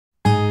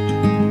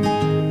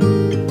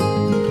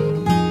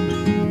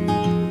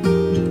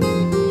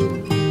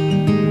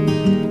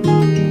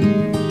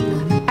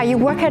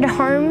at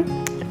home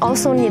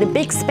also need a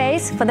big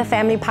space for the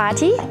family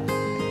party.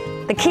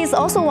 The kids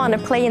also want to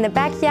play in the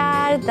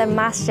backyard. The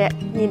master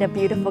need a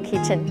beautiful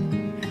kitchen.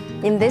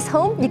 In this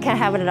home, you can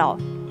have it all.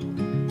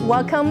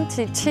 Welcome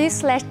to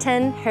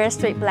 2/10 Hirst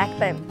Street,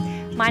 Blackburn.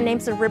 My name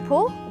is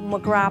Ripple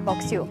Mugra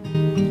Boxiu.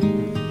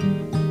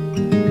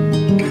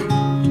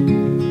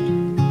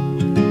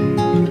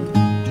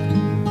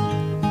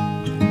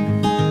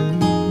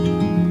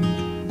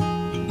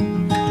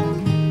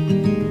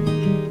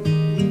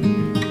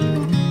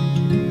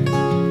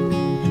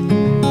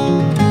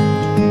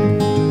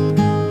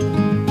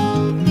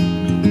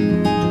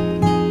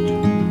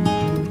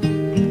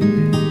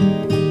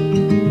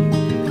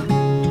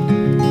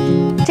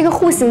 这个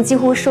户型几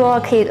乎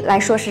可以来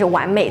说是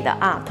完美的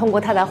啊！通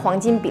过它的黄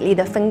金比例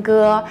的分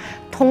割、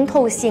通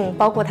透性，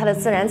包括它的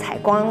自然采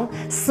光、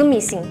私密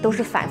性，都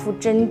是反复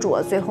斟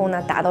酌，最后呢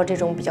达到这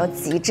种比较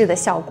极致的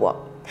效果。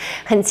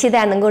很期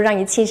待能够让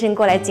你亲身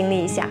过来经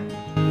历一下。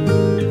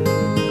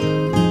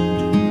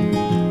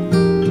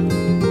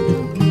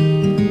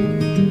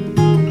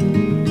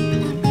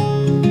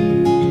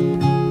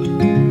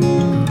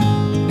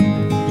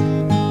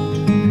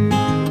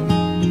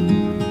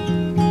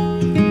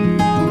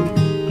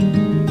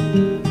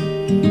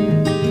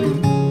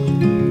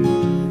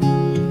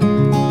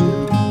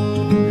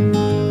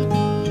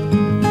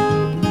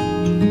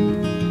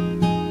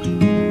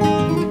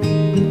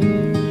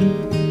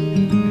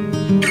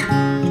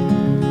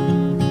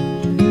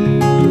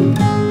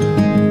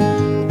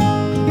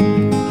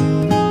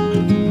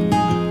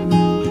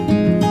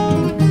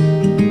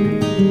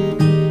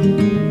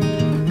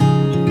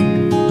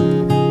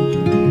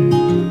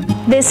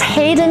This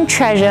hidden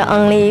treasure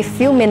only a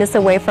few minutes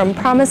away from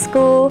Primary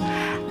School,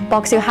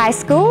 Boxiu High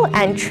School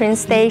and train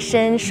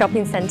station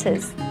shopping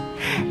centers.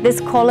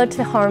 This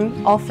quality home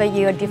offers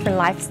you a different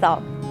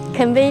lifestyle,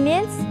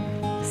 convenience,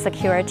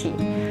 security.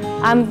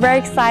 I'm very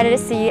excited to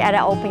see you at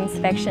our open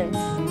inspections.